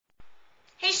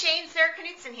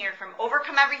Knudsen here from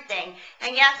Overcome Everything,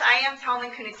 and yes, I am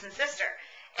Talman Knudsen's sister.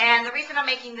 And the reason I'm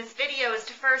making this video is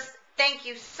to first thank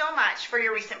you so much for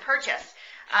your recent purchase.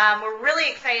 We're really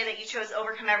excited that you chose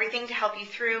Overcome Everything to help you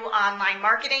through online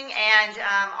marketing and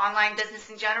online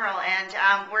business in general, and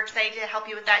we're excited to help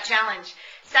you with that challenge.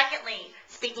 Secondly,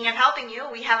 speaking of helping you,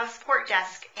 we have a support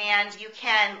desk, and you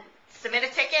can submit a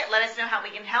ticket, let us know how we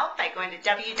can help by going to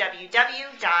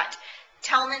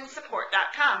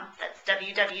www.talmansupport.com. That's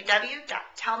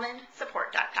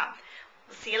www.talmansupport.com.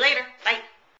 We'll see you later. Bye.